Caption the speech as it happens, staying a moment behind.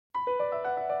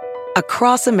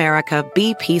Across America,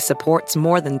 BP supports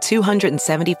more than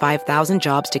 275,000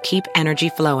 jobs to keep energy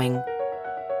flowing.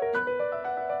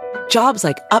 Jobs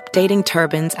like updating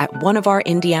turbines at one of our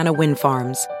Indiana wind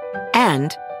farms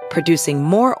and producing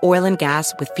more oil and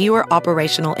gas with fewer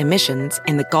operational emissions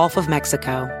in the Gulf of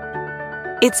Mexico.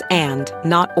 It's and,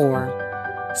 not or.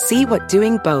 See what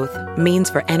doing both means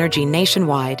for energy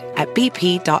nationwide at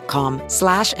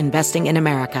bp.com/investing in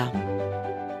America.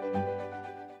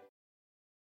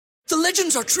 The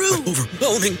legends are true.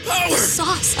 Overwhelming power! The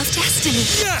sauce of destiny.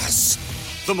 Yes!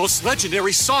 The most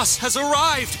legendary sauce has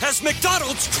arrived as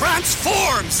McDonald's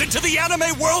transforms into the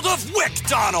anime world of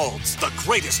WickDonald's. The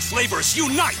greatest flavors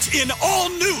unite in all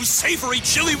new savory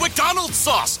chili McDonald's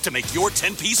sauce to make your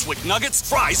 10-piece Wick Nuggets,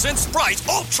 fries, and Sprite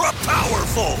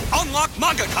ultra-powerful. Unlock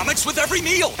manga comics with every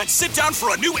meal and sit down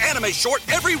for a new anime short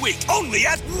every week only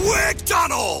at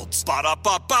WickDonald's.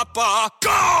 Ba-da-ba-ba-ba,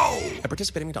 go! At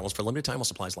participating McDonald's for a limited time while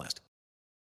supplies last.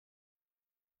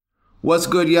 What's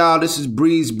good, y'all? This is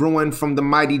Breeze Brewing from the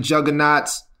Mighty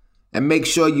Juggernauts. And make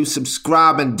sure you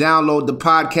subscribe and download the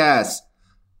podcast,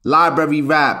 Library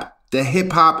Rap, the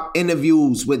hip-hop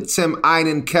interviews with Tim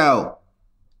Einenkel.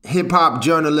 Hip-hop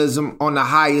journalism on the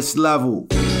highest level.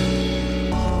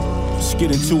 Let's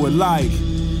get into it like.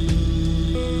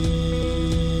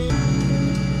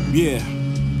 Yeah.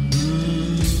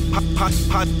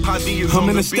 I'm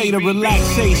in a state of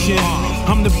relaxation.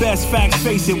 I'm the best, facts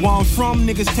face it. Where I'm from,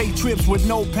 niggas take trips with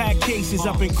no pack cases.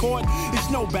 Up in court, it's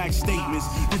no back statements.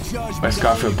 The judge. West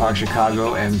Garfield Park,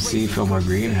 Chicago, MC Fillmore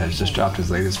Green has just dropped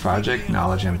his latest project,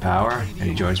 Knowledge and Power, and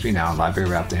he joins me now in Library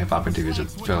Rap, the hip-hop interviews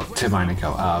with Tim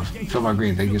Einenkel. Fillmore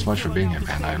Green, thank you so much for being here,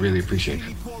 man. I really appreciate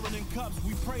it.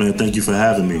 Man, thank you for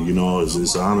having me. You know,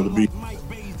 it's an honor to be.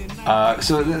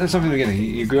 So that's something beginning.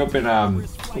 You grew up in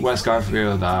West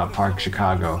Garfield Park,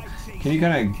 Chicago. Can you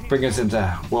kind of bring us into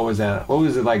what was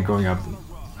it like growing up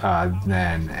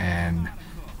then, and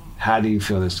how do you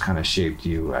feel this kind of shaped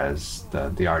you as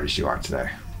the artist you are today?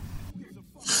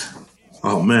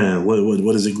 Oh man,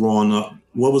 what is it growing up?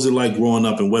 What was it like growing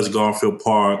up in West Garfield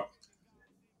Park,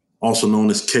 also known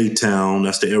as K-Town?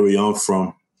 That's the area I'm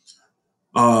from.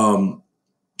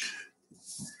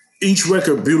 Each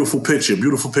record, Beautiful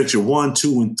Picture 1,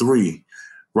 2, and 3.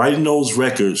 Writing those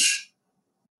records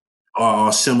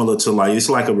are similar to it's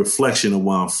like a reflection of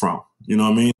where I'm from. You know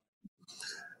what I mean?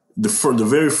 The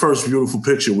very first Beautiful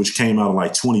Picture, which came out in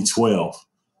 2012,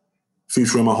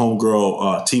 featuring my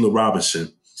homegirl Tila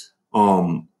Robinson.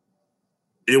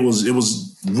 It was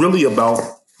really about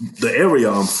the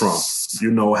area I'm from.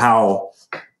 You know, how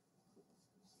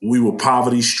we were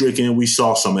poverty stricken. We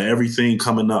saw some of everything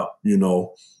coming up. You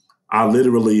know, I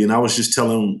was just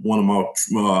telling one of my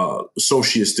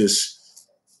associates this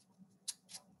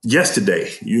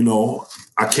yesterday. You know,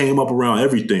 I came up around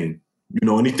everything, you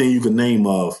know, anything you can name,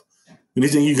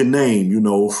 you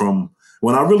know, from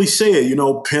when I really say it, you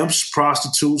know, pimps,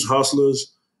 prostitutes,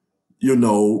 hustlers, you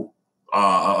know,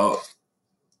 I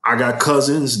got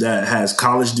cousins that has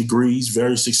college degrees,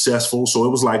 very successful. So it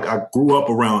was like I grew up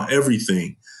around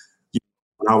everything.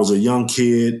 When I was a young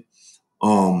kid,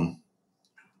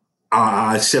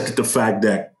 I accepted the fact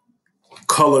that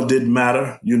color didn't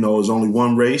matter. You know, there's only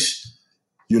one race.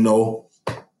 You know,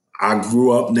 I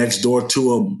grew up next door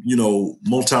to a, you know,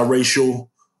 multiracial,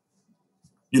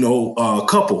 you know,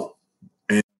 couple.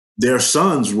 And their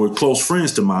sons were close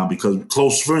friends to me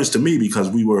because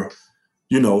we were,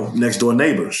 you know, next door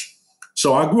neighbors.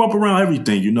 So I grew up around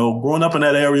everything, you know. Growing up in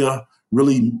that area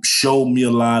really showed me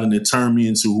a lot, and it turned me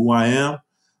into who I am.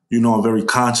 You know, I'm very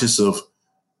conscious of,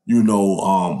 you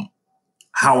know,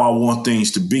 how I want things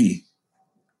to be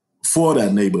for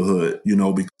that neighborhood, you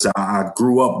know, because I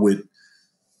grew up with,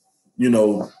 you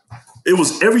know, it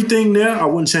was everything there. I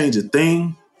wouldn't change a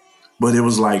thing, but it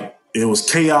was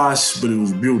chaos, but it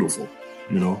was beautiful,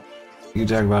 you know. You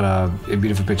talk about a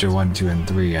Beautiful Picture 1, 2, and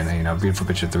 3, and you know, Beautiful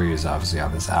Picture 3 is obviously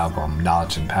on this album,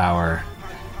 Knowledge and Power,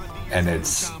 and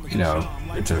it's, you know,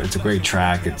 it's a great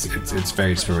track. It's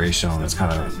very inspirational, and it's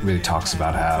kind of really talks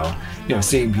about how, you know,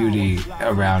 seeing beauty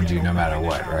around you no matter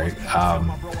what, right?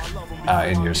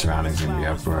 In your surroundings and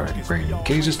your upbringing.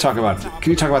 Can you talk about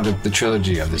the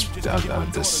trilogy of these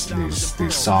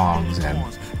songs, and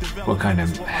what kind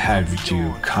of had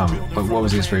you what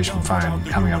was the inspiration behind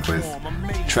coming up with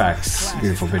tracks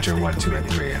Beautiful Picture 1, 2, and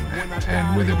 3,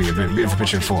 and would there be a Beautiful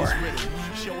Picture 4?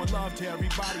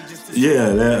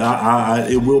 Yeah,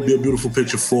 it will be a Beautiful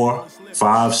Picture 4,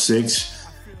 5, 6,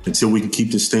 until we can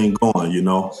keep this thing going, you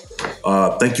know.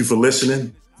 Thank you for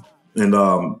listening. And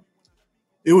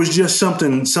it was just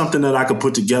something that I could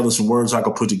put together, some words I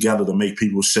could put together to make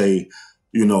people say,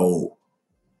 you know,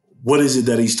 what is it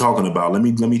that he's talking about? Let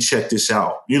me check this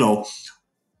out. You know,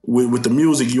 with the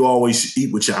music, you always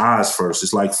eat with your eyes first.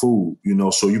 It's like food, you know,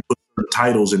 so you put the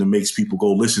titles and it makes people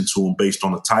go listen to them based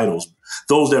on the titles.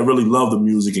 Those that really love the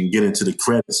music and get into the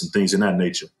credits and things in that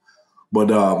nature. But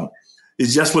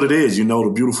it's just what it is, you know,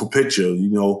 the beautiful picture. You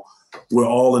know, we're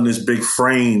all in this big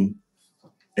frame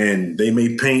and they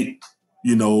may paint,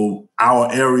 you know,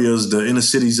 our areas, the inner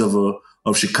cities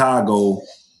of Chicago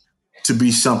to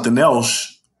be something else.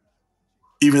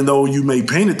 Even though you may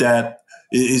paint it that,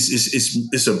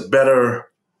 it's better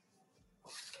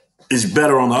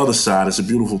on the other side. It's a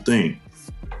beautiful thing.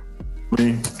 I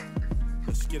mean,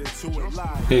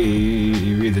 hey,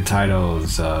 you read the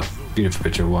titles, Beautiful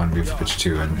Picture 1, Beautiful Picture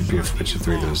 2, and Beautiful Picture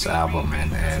 3, this album,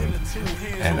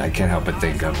 and I can't help but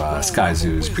think of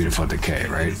Skyzoo's Beautiful Decay,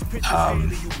 right?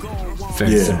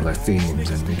 Very similar themes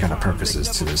and kind of purposes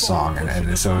to the song,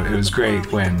 and so it was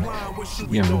great when,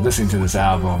 you know, listening to this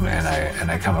album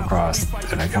and I come upon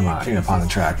the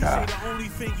track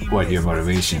What Your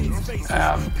Motivation,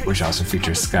 which also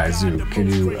features Skyzoo. Can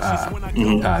you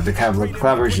the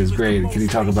collaboration is great. Can you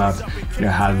talk about, you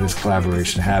know, how did this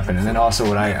collaboration happen? And then also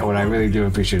what I really do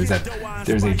appreciate is that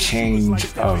there's a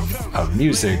change of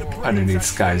music underneath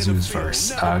Skyzoo's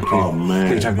verse.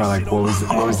 Can you talk about, like, what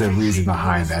was the reason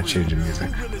behind that change in music?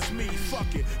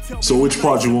 So which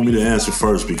part you want me to answer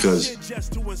first? Because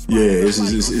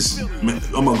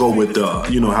I'm gonna go with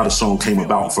you know, how the song came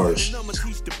about first.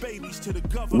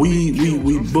 We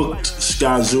booked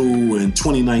Skyzoo in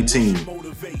 2019,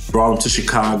 brought him to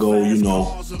Chicago.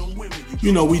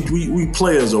 You know, we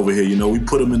players over here. You know, we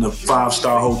put him in a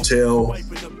 5-star hotel.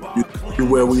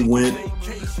 Where we went,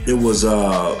 it was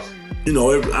you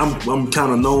know, I'm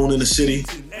kind of known in the city.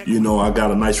 You know, I got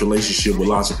a nice relationship with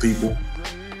lots of people.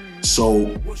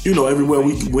 So, you know, everywhere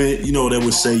we went, you know, they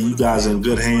would say, you guys are in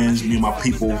good hands. Me and my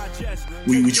people,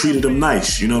 we treated them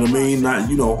nice. You know what I mean?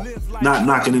 Not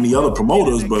knocking any other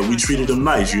promoters, but we treated them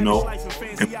nice, you know.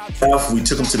 And we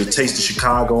took them to the Taste of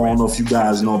Chicago. I don't know if you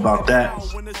guys know about that.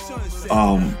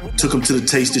 Took them to the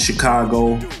Taste of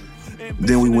Chicago.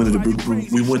 Then we went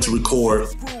to record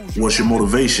What's Your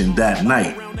Motivation that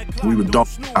night. We were dog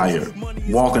tired,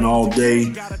 walking all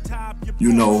day,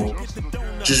 you know,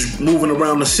 just moving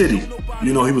around the city.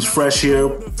 You know, he was fresh here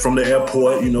from the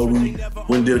airport. You know, we went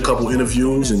and did a couple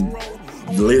interviews, and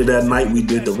later that night we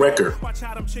did the record.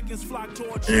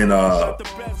 And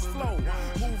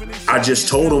I just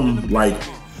told him, like,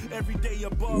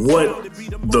 what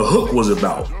the hook was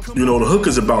about. You know, the hook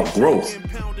is about growth.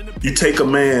 You take a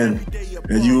man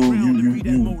and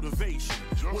you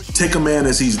take a man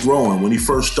as he's growing. When he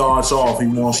first starts off, he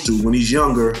wants to, when he's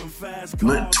younger,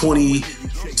 20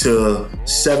 to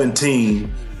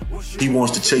 17, he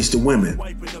wants to chase the women.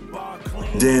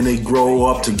 Then they grow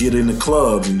up to get in the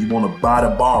clubs and you want to buy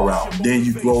the bar out. Then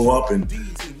you grow up and,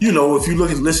 you know, if you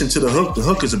listen to the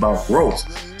hook is about growth.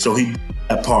 So he did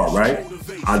that part, right?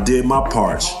 I did my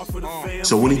parts.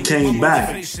 So when he came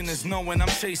back, is knowing I'm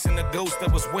chasing the ghost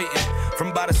that was waiting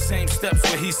from by the same steps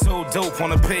where he sold dope on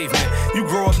the pavement. You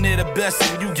grow up near the best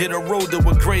and you get a road to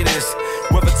a greatest.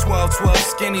 Whether 12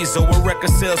 skinnies or what record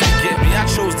sales can get me, I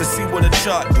chose to see what a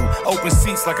chart do. Open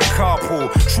seats like a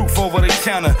carpool, truth over the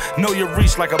counter. Know your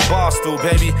reach like a bar stool,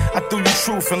 baby. I threw you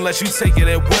truth and let you take it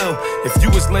at will. If you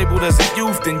was labeled as a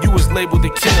youth, then you was labeled to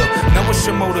kill. Now what's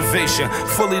your motivation?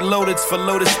 Fully loaded for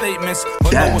loaded statements.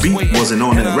 That beat wasn't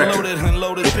on that record.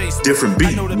 Different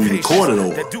beat. We recorded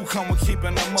over.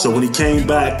 So when he came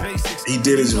back, he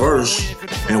did his verse.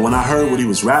 And when I heard what he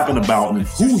was rapping about and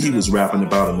who he was rapping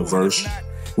about in the verse,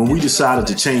 when we decided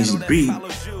to change the beat,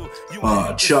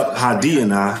 Chuck Hadi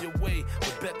and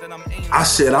I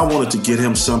said I wanted to get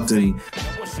him something.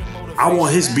 I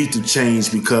want his beat to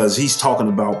change because he's talking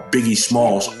about Biggie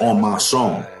Smalls on my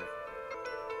song.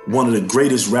 One of the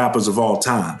greatest rappers of all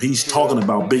time. He's talking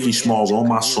about Biggie Smalls on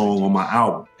my song, on my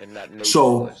album.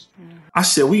 So I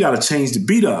said, we got to change the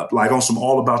beat up, like on some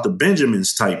All About the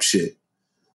Benjamins type shit.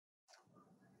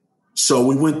 So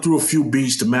we went through a few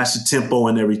beats to match the tempo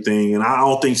and everything. And I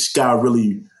don't think Sky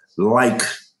really liked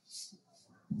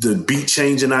the beat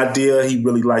changing idea. He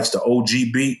really likes the OG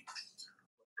beat.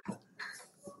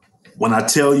 When I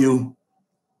tell you,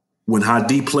 when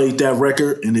Hadi played that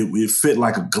record, and it fit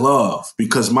like a glove,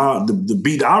 because the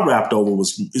beat I rapped over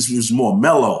was more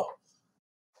mellow,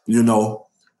 you know.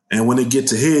 And when it get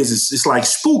to his, it's like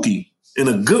spooky in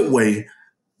a good way,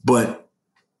 but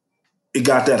it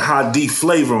got that Hadi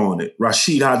flavor on it,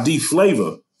 Rashid Hadi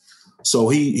flavor. So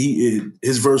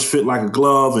his verse fit like a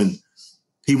glove, and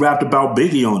he rapped about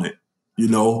Biggie on it, you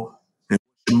know. And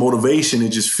motivation, it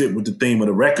just fit with the theme of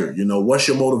the record. You know, what's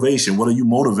your motivation? What are you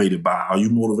motivated by? Are you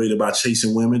motivated by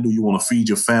chasing women? Do you want to feed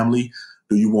your family?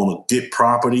 Do you want to get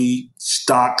property,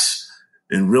 stocks,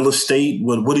 and real estate?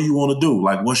 What do you want to do?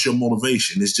 Like, what's your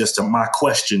motivation? It's just my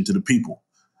question to the people,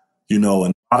 you know,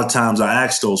 and a lot of times I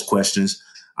ask those questions.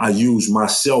 I use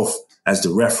myself as the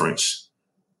reference,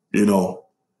 you know,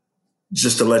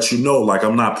 just to let you know, like,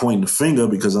 I'm not pointing the finger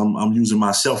because I'm using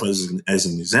myself as an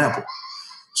example.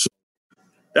 So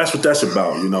that's what that's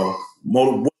about, you know.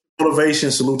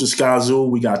 Motivation, salute to Skyzoo.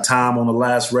 We got Time on the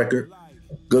last record.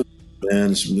 Good,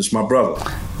 man. It's my brother.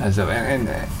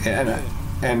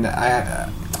 And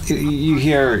you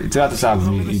hear throughout this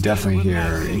album, you definitely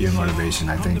hear your motivation.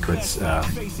 I think it's and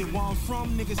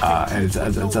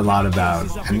it's a lot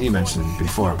about, and you mentioned it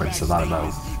before, but it's a lot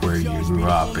about where you grew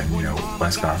up and, you know,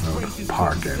 West Garfield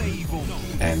Park,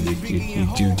 and you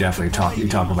do definitely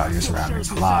talk about your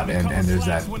surroundings a lot. And there's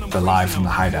the Live from the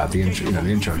Hideout, the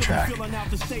intro track.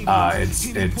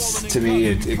 It's to me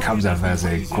it comes up as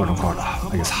a quote unquote,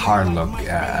 I guess, hard look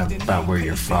about where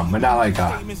you're from, but not like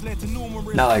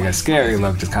a scary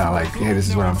look, just kind of like, hey, this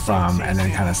is where I'm from, and then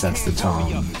it kind of sets the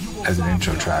tone as an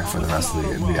intro track for the rest of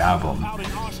the album.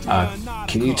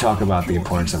 Can you talk about the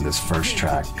importance of this first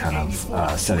track, kind of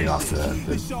setting off the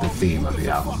theme of the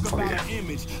album for you?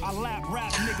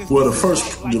 Well, the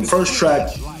first track,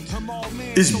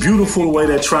 it's beautiful the way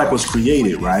that track was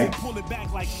created, right?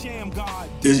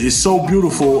 It's so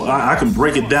beautiful. I can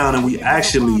break it down, and we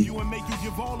actually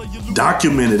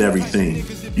documented everything,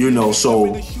 you know.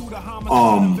 So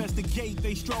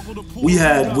we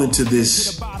went to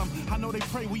this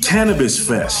cannabis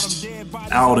fest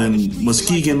out in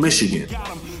Muskegon, Michigan.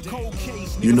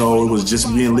 You know, it was just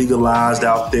being legalized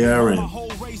out there, and,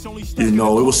 you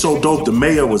know, it was so dope. The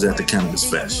mayor was at the cannabis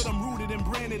fest.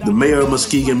 The mayor of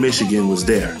Muskegon, Michigan was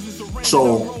there.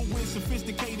 So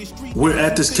we're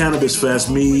at this cannabis fest,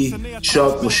 me,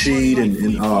 Chuck, Rashid, and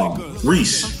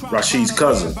Reese, Rashid's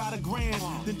cousin.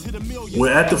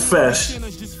 We're at the fest.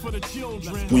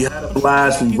 We had a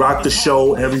blast. We rocked the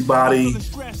show. Everybody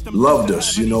loved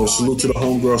us. You know, salute to the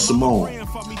homegirl Simone.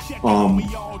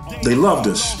 They loved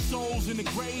us.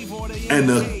 And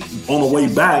on the way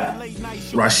back,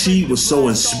 Rashid was so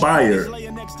inspired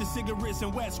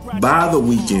by the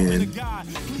weekend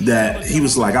that he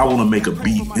was like, I want to make a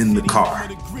beat in the car.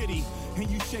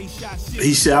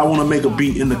 He said, I want to make a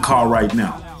beat in the car right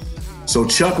now. So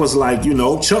Chuck was like, you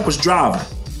know, Chuck was driving.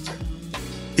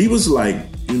 He was like,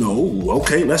 you know,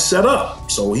 okay, let's set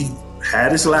up. So he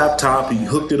had his laptop. He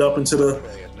hooked it up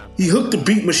he hooked the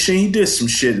beat machine. He did some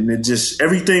shit, and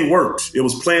everything worked. It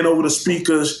was playing over the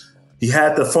speakers. He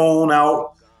had the phone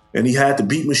out, and he had the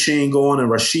beat machine going, and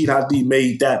Rashid Hadi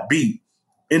made that beat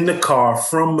in the car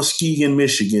from Muskegon,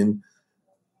 Michigan.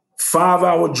 3 to 5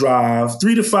 hour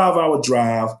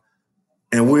drive,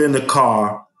 and we're in the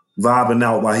car vibing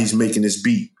out while he's making this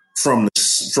beat from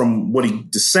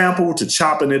the sample to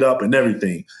chopping it up and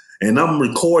everything. And I'm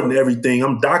recording everything.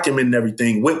 I'm documenting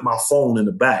everything with my phone in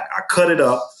the back. I cut it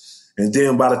up, and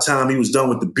then by the time he was done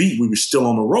with the beat, we were still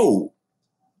on the road.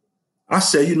 I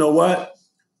said, you know what?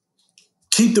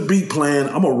 Keep the beat playing.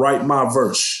 I'm going to write my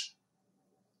verse.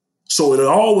 So it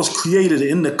all was created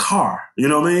in the car. You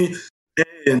know what I mean?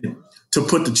 And to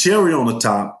put the cherry on the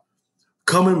top,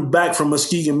 coming back from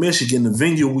Muskegon, Michigan, the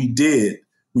venue we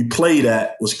played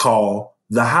at was called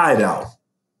The Hideout.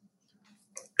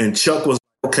 And Chuck was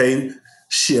like, okay,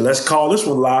 shit, let's call this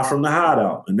one Live from the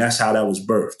Hideout. And that's how that was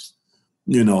birthed.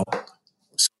 You know,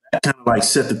 so that kind of like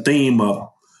set the theme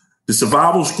up. The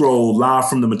Survival Scroll, Live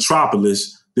from the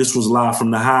Metropolis, this was Live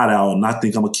from the Hideout. And I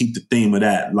think I'm going to keep the theme of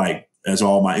that, like, as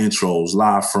all my intros,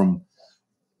 live from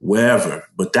wherever.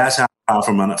 But that's how Live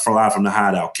from the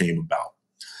Hideout came about.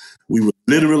 We were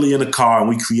literally in the car, and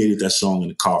we created that song in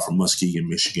the car from Muskegon,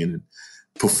 Michigan, and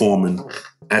performing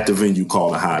at the venue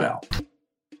called The Hideout.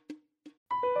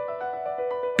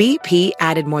 BP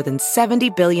added more than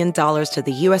 $70 billion to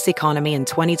the U.S. economy in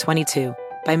 2022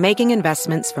 by making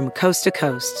investments from coast to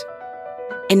coast.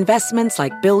 Investments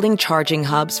like building charging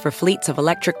hubs for fleets of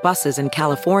electric buses in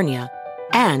California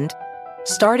and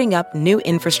starting up new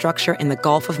infrastructure in the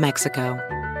Gulf of Mexico.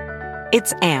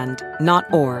 It's and,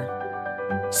 not or.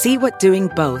 See what doing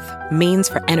both means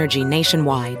for energy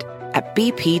nationwide at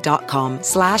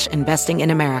bp.com/investing in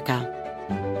America.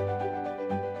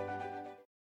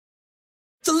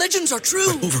 The legends are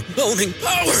true. Overwhelming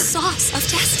power! The sauce of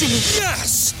destiny.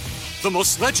 Yes! The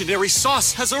most legendary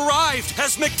sauce has arrived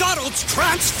as McDonald's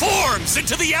transforms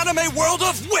into the anime world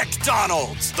of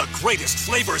WickDonald's. The greatest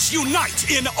flavors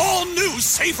unite in all new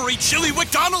savory chili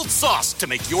WickDonald's sauce to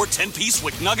make your 10-piece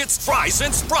Wick Nuggets, fries,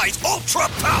 and Sprite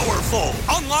ultra-powerful.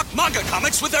 Unlock manga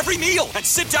comics with every meal and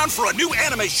sit down for a new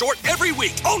anime short every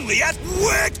week only at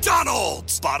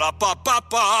WickDonald's.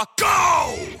 Ba-da-ba-ba-ba,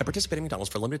 go! At participating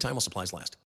McDonald's for a limited time while supplies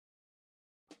last.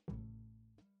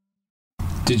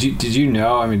 Did you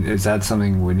know? I mean, is that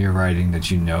something when you're writing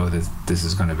that you know that this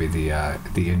is going to be the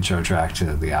intro track to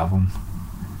the album?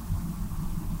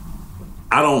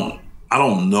 I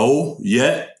don't know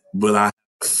yet, but I have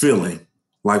a feeling.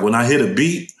 Like when I hit a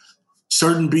beat,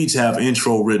 certain beats have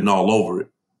intro written all over it.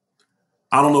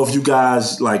 I don't know if you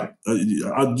guys are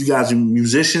you guys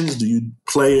musicians? Do you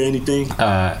play anything?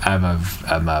 I'm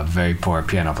a very poor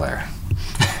piano player.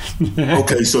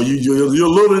 Okay, so you're a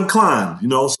little inclined, you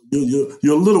know. So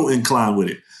you're a little inclined with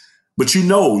it, but you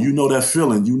know that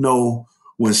feeling. You know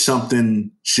when something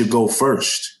should go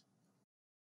first.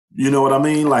 You know what I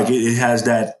mean? Like it has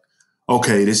that.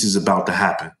 Okay, this is about to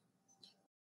happen.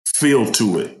 Feel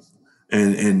to it,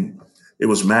 and it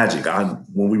was magic.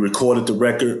 When we recorded the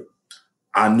record,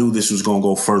 I knew this was gonna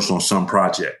go first on some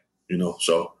project. You know,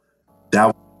 so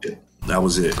that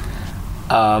was it.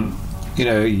 You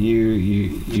know,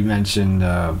 you mentioned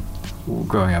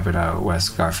growing up in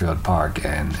West Garfield Park,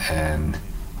 and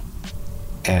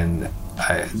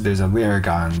there's a lyric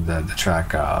on the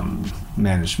track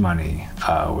 "Managed Money,"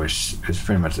 which is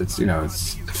pretty much it's a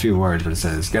few words, but it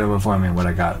says "Get over for me, what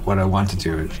I want to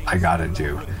do, I gotta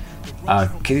do."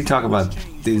 Can you talk about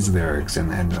these lyrics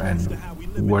and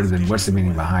what's the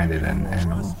meaning behind it, and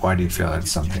why do you feel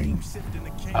it's something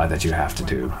that you have to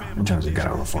do in terms of get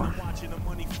over for me?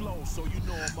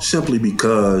 Simply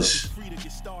because,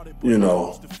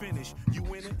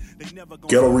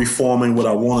 ghetto reforming, what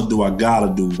I want to do, I gotta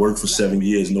do. Work for 7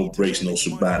 years, no breaks, no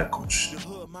sabbaticals.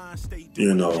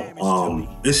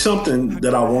 It's something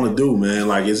that I want to do, man.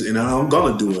 And I'm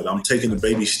gonna do it. I'm taking the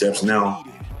baby steps now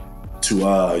to,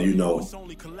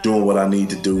 doing what I need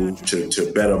to do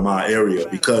to better my area.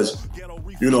 Because,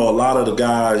 a lot of the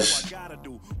guys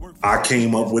I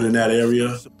came up with in that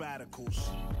area,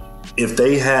 if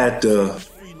they had the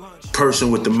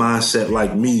person with the mindset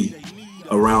like me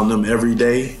around them every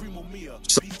day,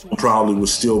 some of them probably would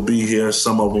still be here.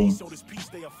 Some of them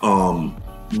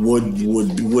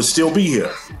would still be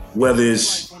here, whether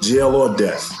it's jail or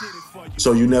death.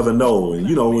 So you never know. And,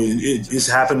 it's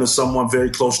happened to someone very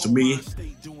close to me,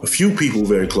 a few people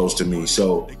very close to me.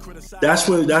 So that's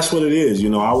what it is. I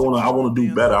want to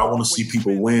do better. I want to see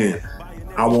people win.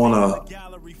 I want to,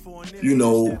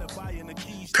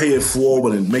 pay it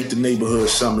forward and make the neighborhood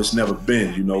something it's never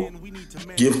been,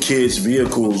 give kids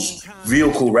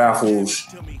vehicle raffles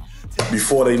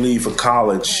before they leave for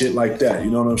college, shit like that. You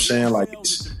know what I'm saying? Like,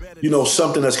 it's,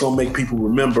 something that's going to make people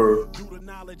remember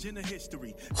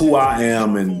who I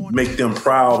am and make them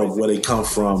proud of where they come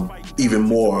from even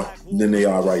more than they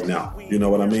are right now. You know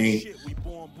what I mean?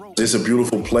 It's a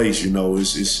beautiful place,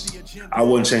 I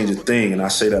wouldn't change a thing, and I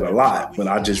say that a lot, but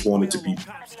I just want it to be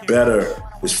better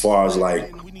as far as like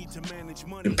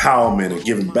empowerment and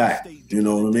giving back. You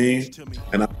know what I mean?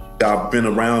 And I've been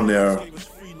around there.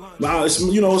 Now it's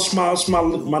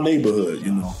my neighborhood.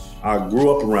 I grew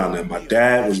up around there. My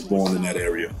dad was born in that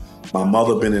area. My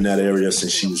mother been in that area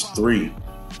since she was 3.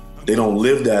 They don't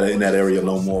live in that area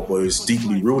no more, but it's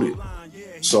deeply rooted.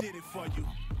 So,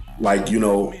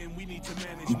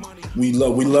 we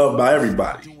love by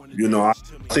everybody. I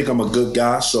think I'm a good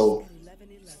guy, so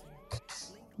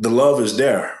the love is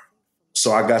there.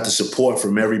 So I got the support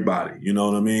from everybody, you know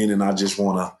what I mean? And I just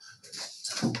want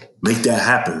to make that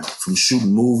happen, from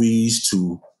shooting movies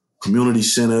to community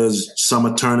centers,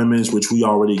 summer tournaments, which we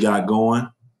already got going,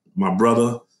 my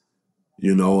brother,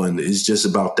 and it's just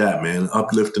about that, man,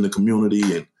 uplifting the community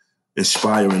and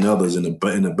inspiring others in a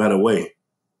better way.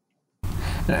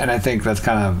 And I think that's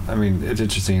kind of, it's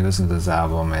interesting. You listen to this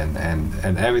album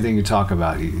and everything you talk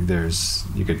about,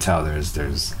 you could tell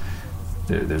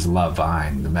there's love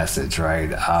behind the message,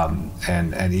 right?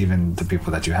 And even the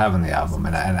people that you have on the album.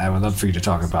 And I would love for you to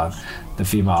talk about the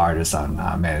female artist on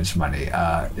Managed Money.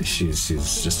 She's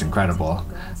just incredible.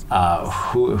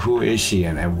 Who is she,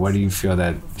 and what do you feel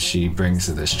that she brings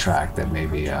to this track that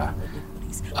maybe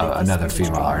another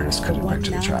female artist couldn't bring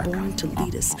to the track? Born to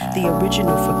lead us, the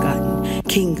original forgotten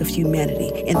king of humanity,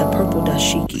 in the purple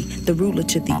dashiki, the ruler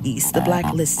to the east, the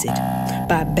blacklisted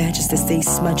by badges that stay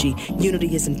smudgy.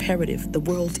 Unity is imperative. The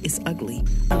world is ugly,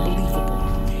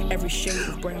 unbelievable. Every shade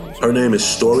of brown. Her name is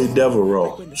Story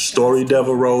Devereaux. Story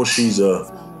Devereaux. She's a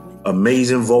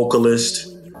amazing vocalist.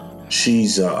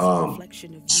 She's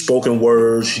spoken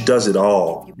word. She does it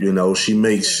all. You know, she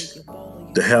makes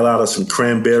the hell out of some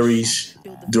cranberries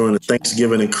during the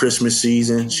Thanksgiving and Christmas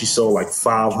season. She sold like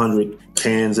 500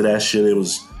 cans of that shit. It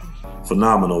was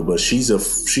phenomenal. But she's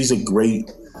a great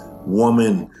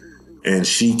woman, and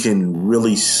she can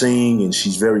really sing, and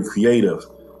she's very creative.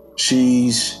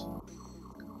 She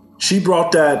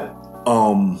brought that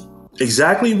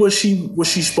exactly what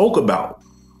she spoke about.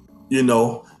 You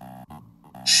know,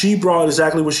 she brought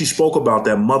exactly what she spoke about,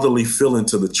 that motherly feeling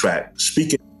to the track,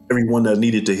 speaking to everyone that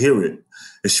needed to hear it,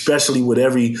 especially with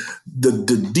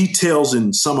the details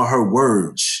in some of her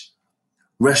words.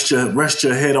 Rest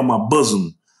your head on my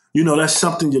bosom. You know, that's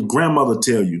something your grandmother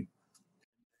tell you.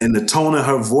 And the tone of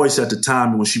her voice at the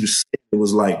time when she was saying it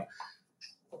was like,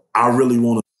 I really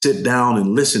want to sit down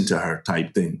and listen to her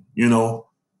type thing. You know,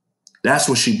 that's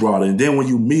what she brought. And then when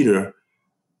you meet her,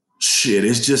 shit,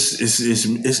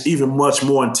 it's even much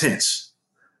more intense.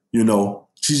 You know,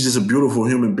 she's just a beautiful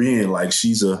human being. Like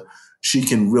she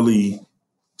can really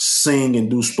sing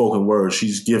and do spoken word.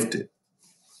 She's gifted.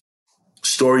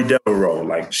 Story Devereaux,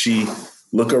 like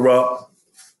look her up.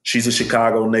 She's a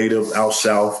Chicago native, out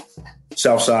south,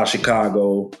 south side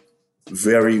Chicago.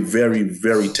 Very, very,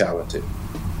 very talented.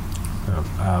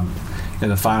 In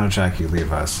the final track you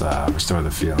leave us, Restore the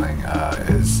Feeling,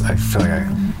 is, I feel like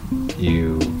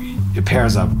it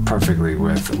pairs up perfectly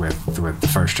with the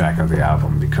first track of the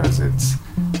album, because it's,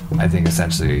 I think,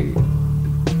 essentially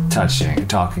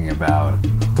talking about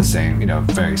the same, you know,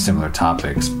 very similar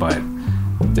topics, but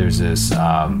there's this,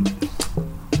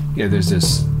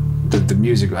 the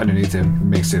music underneath it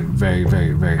makes it very,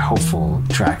 very, very hopeful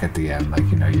track at the end. Like,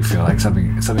 you know, you feel like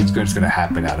something's good is going to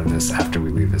happen out of this after we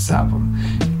leave this album.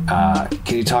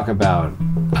 Can you talk about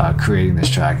creating this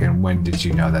track, and when did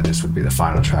you know that this would be the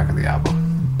final track of the album?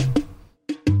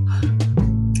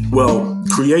 Well,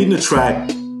 creating the track,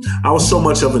 I was so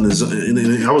much in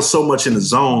the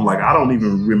zone. Like, I don't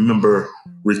even remember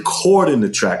recording the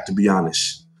track, to be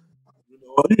honest.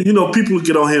 You know, people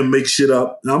get on here and make shit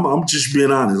up. I'm just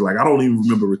being honest. Like, I don't even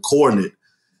remember recording it.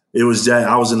 It was that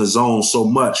I was in the zone so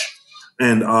much,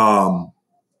 and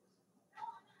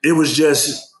it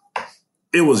was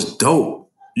dope.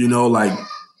 You know, like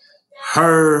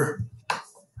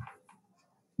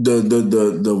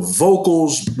the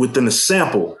vocals within the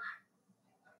sample.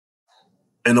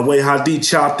 And the way Hadi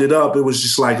chopped it up, it was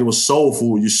just like, it was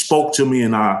soulful. You spoke to me,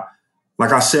 and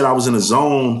like I said, I was in a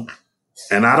zone,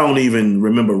 and I don't even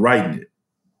remember writing it.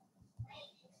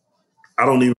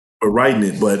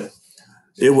 But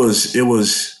it was,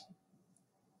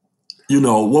 you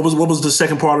know, what was the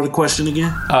second part of the question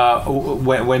again?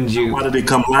 Why did it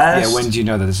come last? Yeah, when did you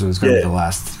know that this was going to be the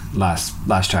last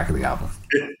track of the album?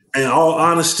 In all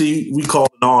honesty, we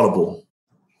called an audible.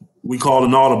 We called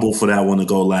an audible for that one to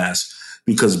go last,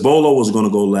 because Bolo was going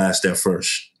to go last at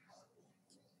first.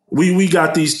 We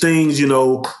got these things, you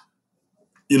know,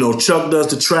 Chuck does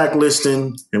the track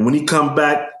listing, and when he come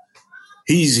back,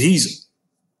 he's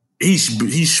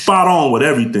spot on with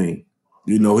everything.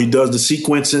 You know, he does the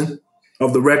sequencing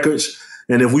of the records,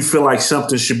 and if we feel like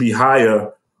something should be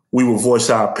higher, we will voice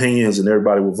our opinions, and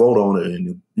everybody will vote on it,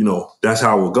 and you know, that's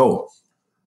how it will go.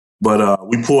 But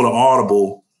we pulled an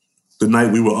audible the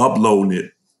night we were uploading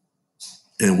it,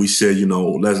 and we said, you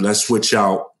know, let's switch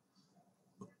out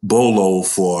Bolo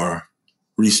for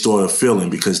Restore the Feeling,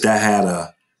 because that had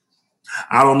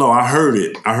I don't know, I heard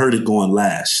it going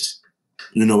last.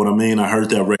 You know what I mean? I heard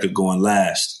that record going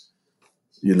last.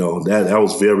 You know, that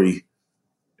was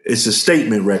it's a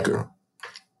statement record.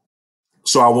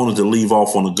 So I wanted to leave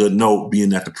off on a good note, being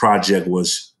that the project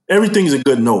was, everything's a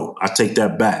good note. I take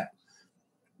that back.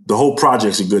 The whole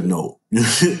project's a good note.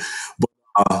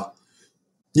 But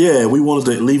yeah, we wanted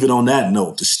to leave it on that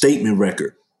note, the statement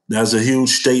record. That's a huge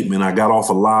statement. I got off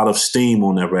a lot of steam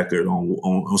on that record,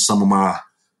 on some of my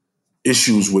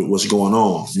issues with what's going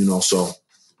on, you know. So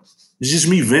it's just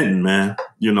me venting, man,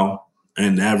 you know.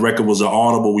 And that record was an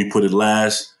audible. We put it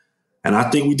last, and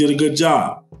I think we did a good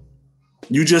job.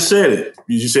 You just said it.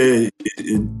 You just said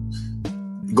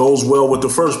it goes well with the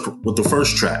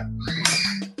first track.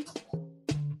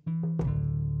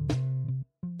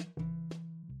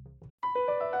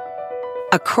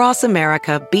 Across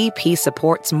America, BP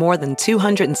supports more than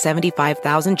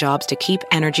 275,000 jobs to keep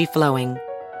energy flowing.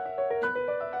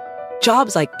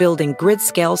 Jobs like building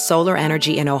grid-scale solar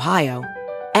energy in Ohio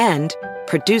and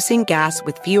producing gas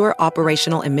with fewer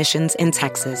operational emissions in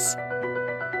Texas.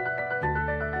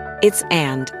 It's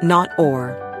and, not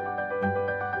or.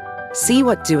 See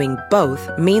what doing both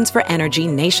means for energy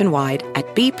nationwide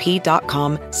at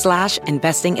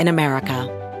bp.com/investing in America.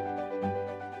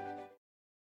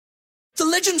 The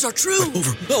legends are are true.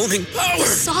 Overwhelming power! The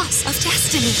sauce of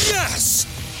destiny. Yes!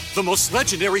 The most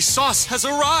legendary sauce has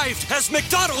arrived as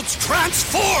McDonald's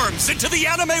transforms into the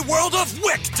anime world of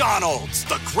WickDonald's.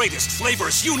 The greatest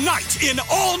flavors unite in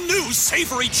all new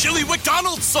savory chili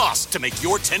McDonald's sauce to make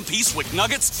your 10-piece Wick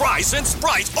Nuggets, fries, and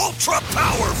Sprite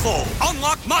ultra-powerful.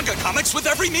 Unlock manga comics with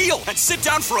every meal and sit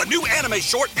down for a new anime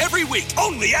short every week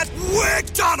only at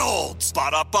WickDonald's.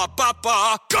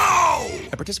 Ba-da-ba-ba-ba, go!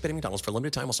 At participating McDonald's for a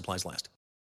limited time while supplies last.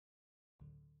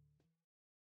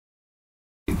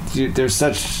 There's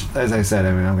such, as I said,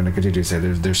 I mean, I'm going to continue to say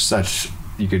there's such,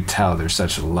 you could tell there's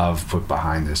such love put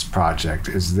behind this project.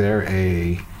 Is there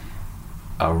a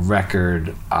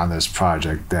record on this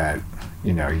project that,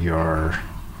 you know, you're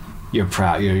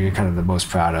proud, you're kind of the most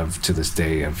proud of to this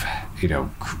day of, you know,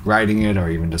 writing it, or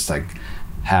even just like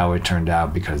how it turned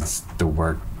out, because the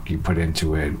work you put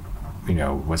into it, you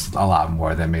know, was a lot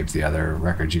more than maybe the other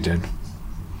records you did?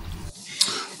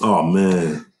 Oh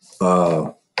man,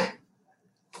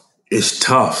 it's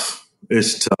tough.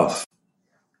 It's tough,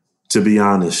 to be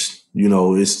honest. You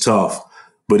know, it's tough.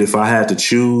 But if I had to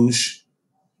choose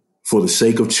for the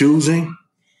sake of choosing,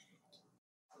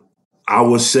 I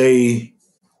would say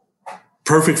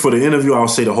perfect for the interview. I would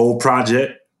say the whole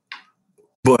project.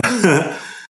 But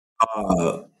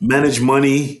Manage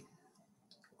Money,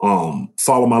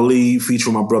 Follow My Lead,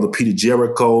 featuring my brother Peter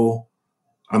Jericho.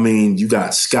 I mean, you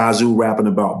got Skyzoo rapping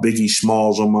about Biggie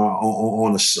Smalls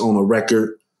on a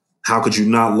record. How could you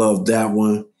not love that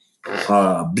one?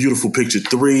 Beautiful Picture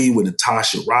 3 with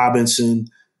Natasha Robinson.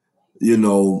 You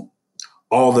know,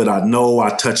 All That I Know. I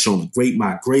touched on the Great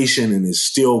Migration, and it's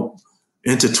still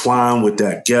intertwined with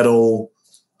that ghetto.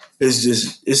 It's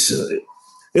just, it's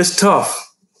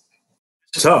tough.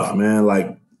 It's tough, man.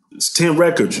 Like, it's 10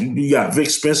 records. You got Vic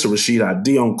Spencer, Rashid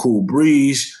ID on Cool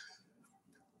Breeze.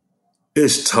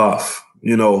 It's tough,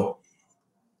 you know.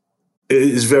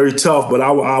 It's very tough, but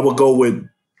I would go with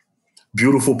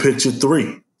Beautiful Picture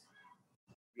 3.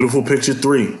 Beautiful Picture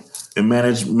 3. And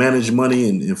manage Money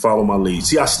and Follow My Lead.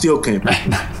 See, I still can't.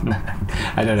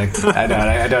 I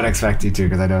don't expect you to,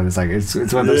 because I know it's like it's one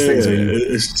of those things where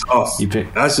it's tough.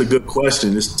 That's a good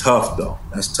question. It's tough though.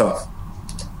 That's tough.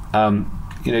 You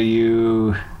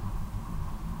know,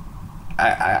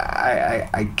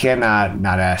 I cannot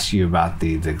not ask you about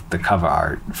the cover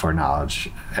art for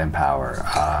Knowledge and Power.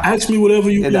 Ask me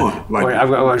whatever you want. I'm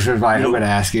going to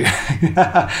ask you.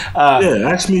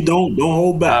 Ask me. Don't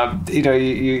hold back. You know,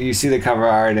 you see the cover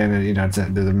art, and you know it's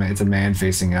a man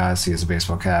facing us. He has a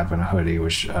baseball cap and a hoodie,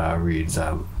 which reads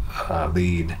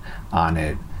 "Lead" on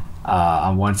it.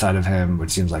 On one side of him,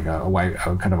 which seems like a white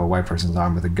person's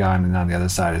arm with a gun, and on the other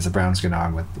side is a brown skin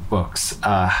arm with books.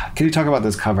 Can you talk about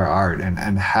this cover art,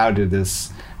 and how did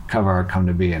this cover art come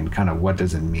to be, and kind of what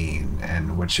does it mean,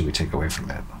 and what should we take away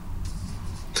from it?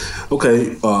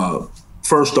 Okay,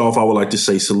 first off, I would like to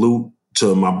say salute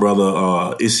to my brother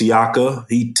Isiaka.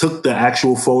 He took the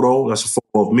actual photo. That's a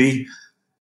photo of me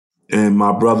and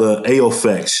my brother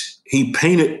Aofex. He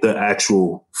painted the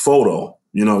actual photo.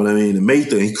 You know what I mean?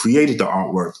 He created the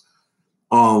artwork.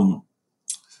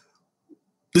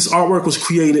 This artwork was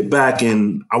created back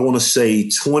in, I want to say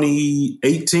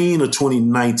 2018 or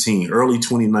 2019, early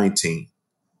 2019.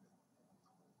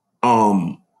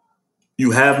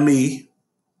 You have me.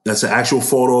 That's an actual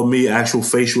photo of me, actual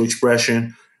facial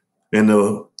expression. And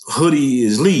the hoodie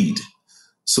is Lead.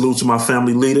 Salute to my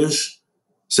family leaders.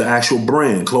 It's an actual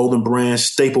brand, clothing brand,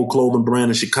 staple clothing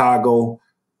brand in Chicago.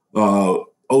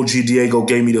 OG Diego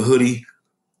gave me the hoodie.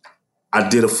 I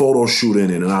did a photo shoot in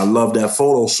it, and I love that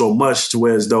photo so much to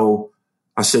where as though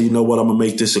I said, you know what, I'm going to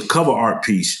make this a cover art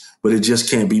piece, but it just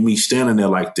can't be me standing there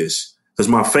like this because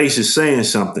my face is saying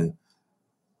something.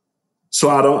 So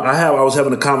I was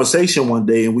having a conversation one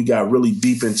day, and we got really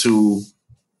deep into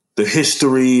the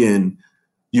history and,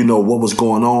 you know, what was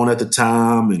going on at the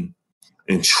time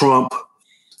and Trump,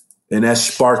 and that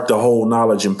sparked the whole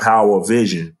Knowledge and Power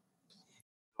vision.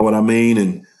 What I mean?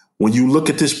 And when you look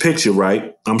at this picture,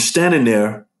 right, I'm standing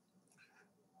there.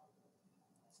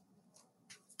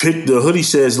 The hoodie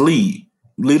says Lead.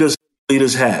 Leaders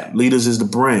hat. Leaders is the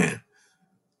brand.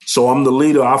 So I'm the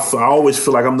leader. I always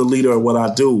feel like I'm the leader of what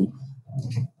I do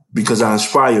because I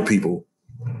inspire people.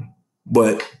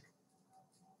 But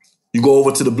you go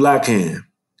over to the black hand,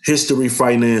 history,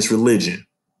 finance, religion.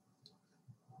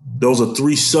 Those are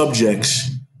 3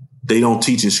 subjects they don't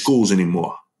teach in schools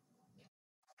anymore.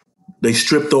 They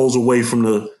stripped those away from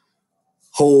the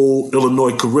whole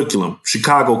Illinois curriculum,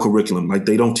 Chicago curriculum. Like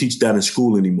they don't teach that in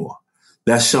school anymore.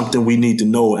 That's something we need to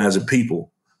know as a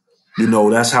people. You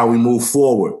know, that's how we move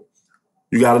forward.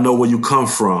 You got to know where you come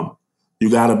from.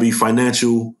 You got to be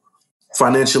financially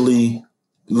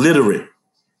literate.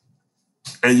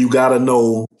 And you got to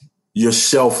know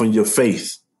yourself and your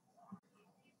faith.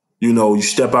 You know, you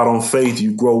step out on faith,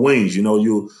 you grow wings. You know,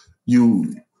 you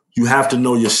have to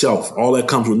know yourself. All that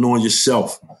comes with knowing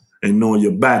yourself and knowing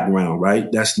your background,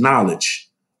 right? That's knowledge.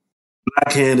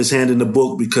 Black Hand is hand in the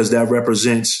book because that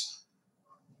represents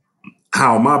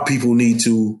how my people need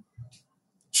to,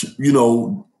 you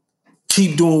know,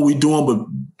 keep doing what we're doing, but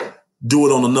do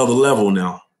it on another level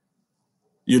now.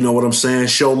 You know what I'm saying?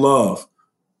 Show love.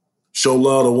 Show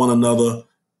love to one another.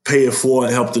 Pay it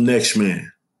forward, help the next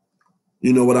man.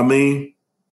 You know what I mean?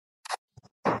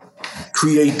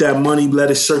 Create that money,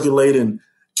 let it circulate, and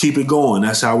keep it going.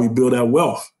 That's how we build that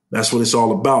wealth. That's what it's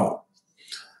all about.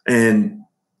 And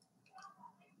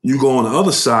you go on the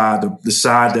other side, the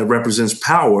side that represents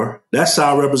power, that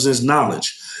side represents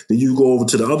knowledge. Then you go over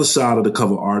to the other side of the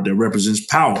cover art that represents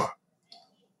power.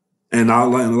 And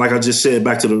like I just said,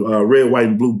 back to the red, white,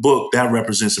 and blue book, that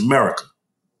represents America.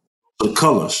 The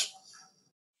colors.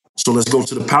 So let's go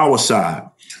to the power side.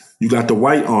 You got the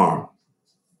white arm.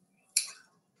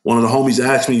 One of the homies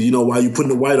asked me, you know, why you putting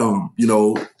the white arm? You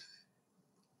know,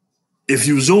 if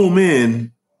you zoom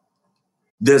in,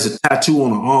 there's a tattoo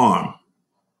on the arm.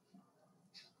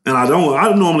 And I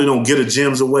normally don't get a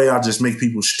gems away. I just make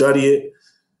people study it.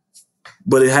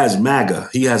 But it has MAGA.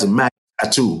 He has a MAGA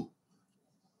tattoo.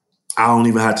 I don't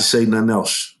even have to say nothing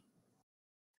else.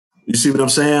 You see what I'm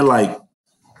saying? Like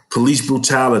police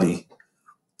brutality.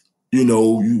 You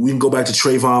know, we can go back to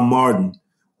Trayvon Martin.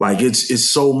 Like it's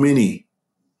so many.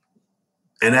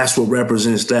 And that's what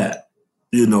represents that.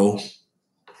 You know,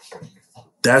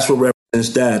 that's what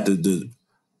represents that.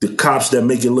 The cops that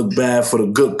make it look bad for the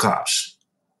good cops.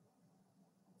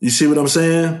 You see what I'm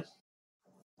saying?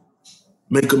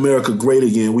 Make America great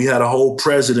again. We had a whole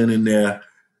president in there,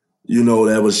 you know,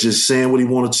 that was just saying what he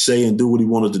wanted to say and do what he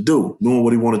wanted to do, doing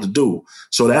what he wanted to do.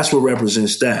 So that's what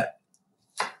represents that,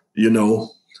 you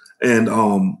know, and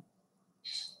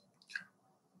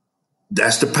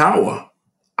that's the power.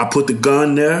 I put the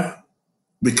gun there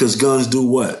because guns do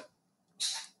what?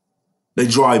 They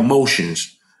draw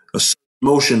emotions, a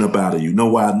emotion about it. You know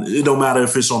why? It don't matter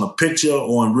if it's on a picture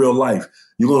or in real life.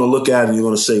 You're going to look at it and you're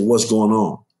going to say, what's going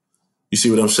on? You see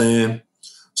what I'm saying?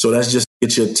 So that's just to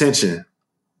get your attention.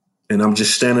 And I'm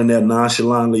just standing there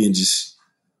nonchalantly and just,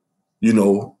 you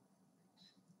know,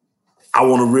 I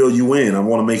want to reel you in. I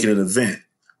want to make it an event.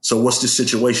 So what's this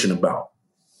situation about?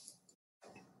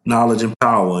 Knowledge and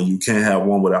power, and you can't have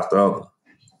one without the other.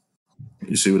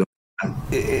 You see what I'm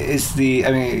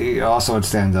saying? Also what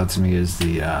stands out to me is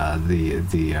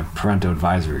the parental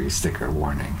advisory sticker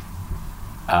warning.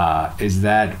 Is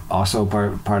that also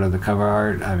part of the cover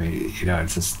art? I mean, you know,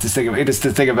 it's just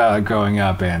to think about like, growing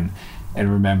up and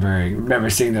remember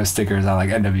seeing those stickers on like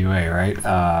NWA, right?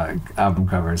 Album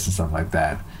covers and stuff like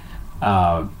that.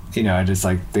 You know, I just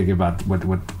like thinking about what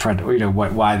the parental, you know,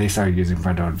 why they started using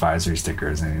parental advisory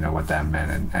stickers and you know what that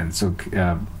meant, and so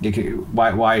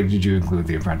why did you include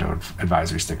the parental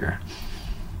advisory sticker?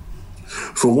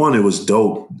 For one, it was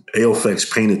dope.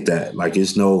 Aofx painted that. Like you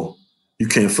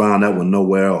can't find that one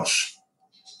nowhere else.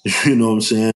 You know what I'm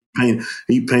saying?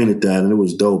 He painted that, and it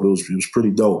was dope. It was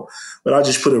pretty dope. But I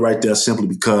just put it right there simply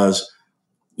because,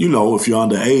 you know, if you're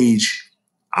underage,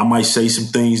 I might say some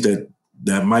things that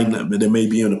may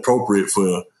be inappropriate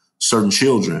for certain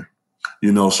children,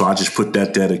 you know. So I just put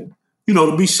that there to, you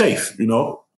know, to be safe. You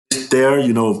know, it's there.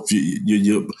 You know,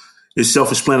 it's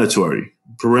self-explanatory.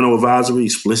 Parental advisory,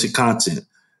 explicit content.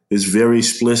 It's very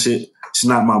explicit. It's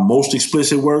not my most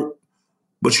explicit work,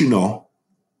 but you know,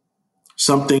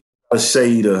 something I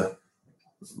say to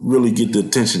really get the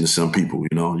attention to some people.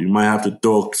 You know, you might have to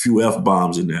throw a few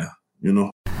F-bombs in there. You know.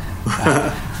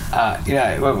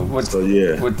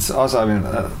 What's also, I mean,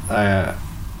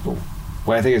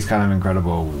 what I think is kind of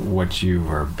incredible what you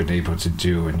have been able to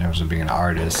do in terms of being an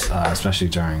artist, especially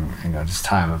during, you know, this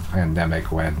time of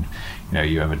pandemic when, you know,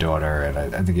 you have a daughter, and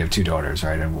I think you have two daughters,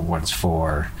 right? And one's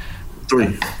 4.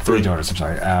 Three daughters. I'm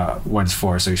sorry. One's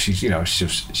 4, so she's, you know,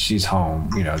 she's home,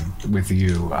 you know, with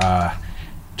you.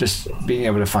 Just being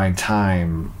able to find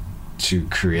time to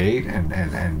create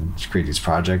and create these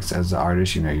projects as an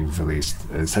artist. You know, you've released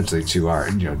essentially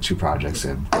 2 projects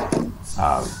in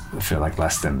I feel like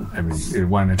less than, I mean,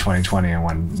 one in 2020 and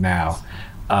one now.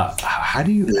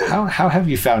 How have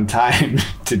you found time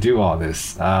to do all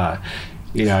this?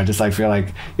 You know, just like feel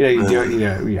like, you know, you do, you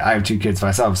know, I have 2 kids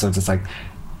myself, so it's just like,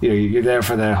 you know, you're there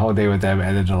for the whole day with them,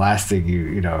 and then the last thing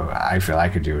you know, I feel I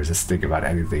could do is just think about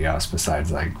anything else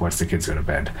besides like, once the kids go to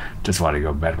bed, just want to go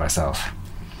to bed myself.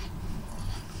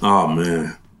 Oh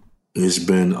man, it's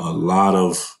been a lot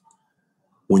of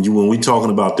when we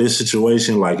talking about this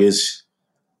situation, like it's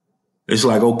it's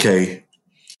like, okay,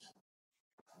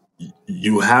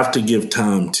 you have to give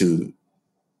time to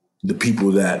the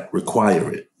people that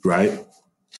require it, right?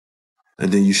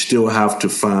 And then you still have to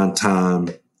find time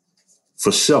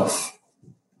for self.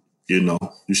 You know,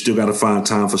 you still got to find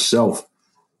time for self.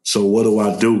 So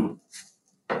what do?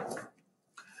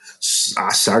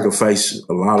 I sacrifice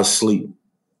a lot of sleep.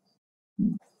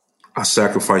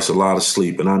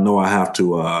 And I know I have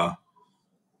to,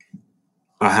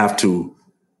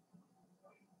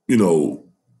 you know,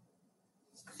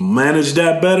 manage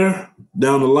that better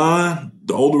down the line,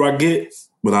 the older I get.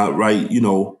 But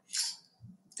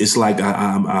it's like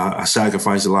I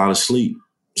sacrifice a lot of sleep.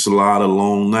 It's a lot of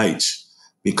long nights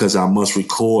because I must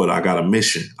record. I got a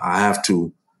mission. I have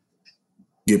to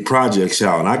get projects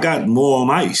out. And I got more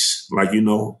on ice, like, you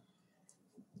know,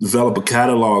 develop a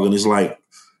catalog. And it's like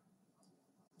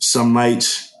some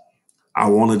nights I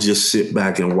want to just sit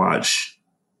back and watch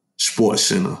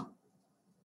SportsCenter.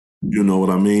 You know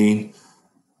what I mean?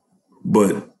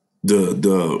 But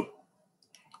the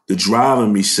drive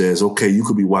in me says, okay, you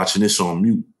could be watching this on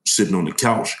mute, sitting on the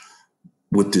couch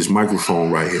with this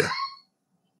microphone right here.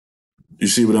 You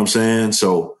see what I'm saying?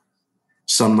 So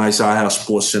some nights I have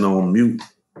SportsCenter on mute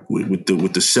with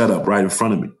the setup right in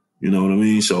front of me. You know what I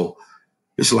mean? So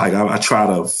it's like I try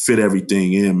to fit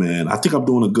everything in, man. I think I'm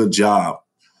doing a good job.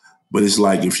 But it's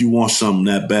like if you want something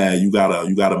that bad, you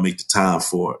gotta make the time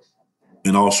for it.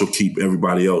 And also keep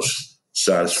everybody else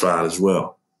satisfied as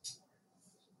well.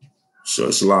 So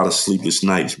it's a lot of sleepless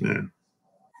nights, man.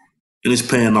 And it's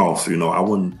paying off, you know.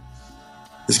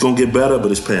 It's gonna get better,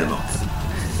 but it's paying off.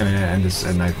 I mean, I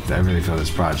really feel this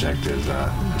project is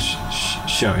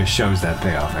it shows that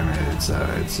payoff. I mean,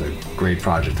 it's a great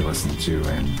project to listen to,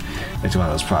 and it's one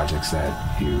of those projects that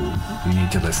you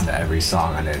need to listen to every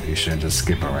song on it. You shouldn't just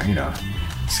skip around.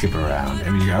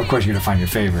 I mean, of course you're gonna find your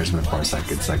favorites, but of course,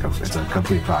 it's a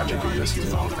complete project. You listen to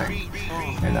the whole thing.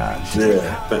 And I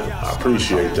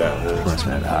appreciate that, man. Of course,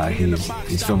 man.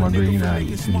 He's Fillmore Green.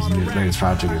 His latest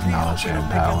project is Knowledge and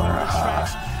Power.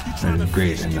 It's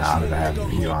great and honored to have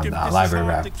you on Library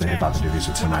Rap, the hip hop interviews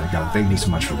with Tim Madigan. Thank you so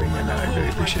much for being here, man. I really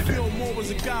appreciate it.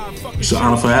 It's an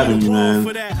honor for having me, man.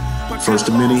 First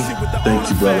to many, thank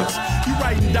you, brother. You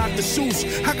writing Dr. Seuss,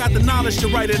 I got the knowledge to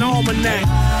write an almanac.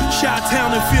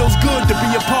 Chi-Town, it feels good to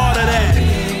be a part of that.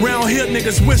 Round here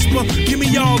niggas whisper, give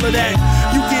me all of that.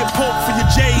 You get poked for your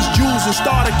J's, jewels, and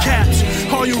starter caps.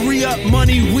 All your re-up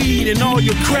money, weed, and all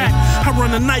your crack. I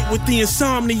run the night with the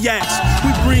insomniacs.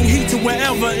 We bring heat to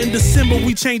wherever. In December,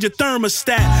 we change a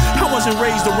thermostat. I wasn't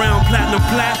raised around platinum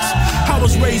plaques. I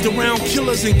was raised around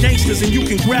killers and gangsters, and you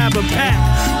can grab a pack.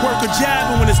 Work a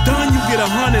jab, and when it's done, you get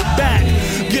 100 back.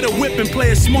 Get a whip and play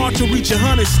it smart to reach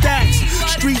 100 stacks.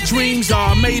 Street dreams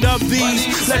are made of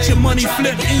these. Let your money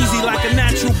flip easy like a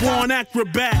natural born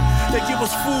acrobat. They give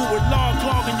us food with log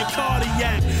clogging your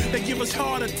cardiac. They give us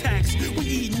heart attacks. We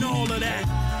eating all of that.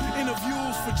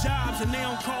 Interviews for jobs and they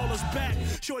don't call us back.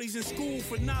 Shorties in school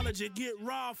for knowledge and get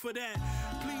robbed for that.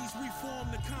 Please reform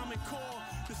the Common Core.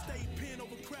 The state pen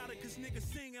overcrowded cause niggas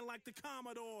singing like the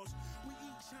Commodores. We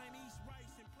eat Chinese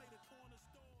rice and play the corner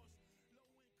stores.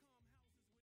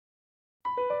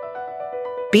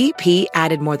 BP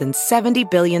added more than $70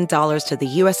 billion to the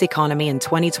U.S. economy in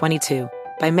 2022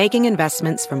 by making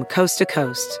investments from coast to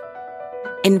coast.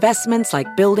 Investments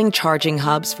like building charging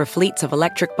hubs for fleets of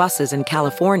electric buses in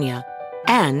California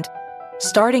and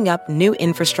starting up new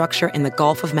infrastructure in the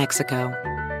Gulf of Mexico.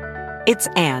 It's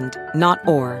and, not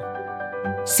or.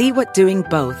 See what doing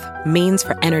both means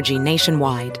for energy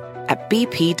nationwide at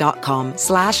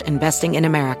bp.com/investing in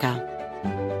America.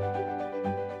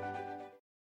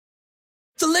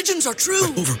 The legends are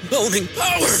true. Overwhelming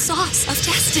power! The sauce of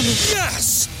destiny.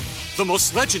 Yes! The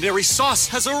most legendary sauce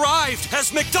has arrived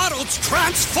as McDonald's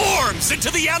transforms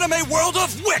into the anime world of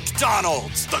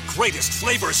WickDonald's. The greatest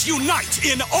flavors unite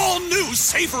in all new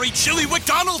savory chili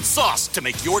McDonald's sauce to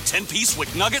make your 10-piece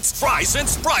Wick Nuggets, fries, and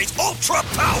Sprite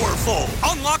ultra-powerful.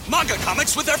 Unlock manga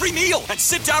comics with every meal and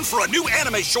sit down for a new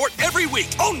anime short every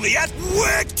week only at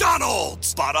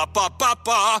WickDonald's.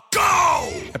 Ba-da-ba-ba-ba, go!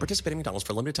 At participating McDonald's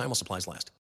for a limited time while supplies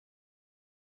last.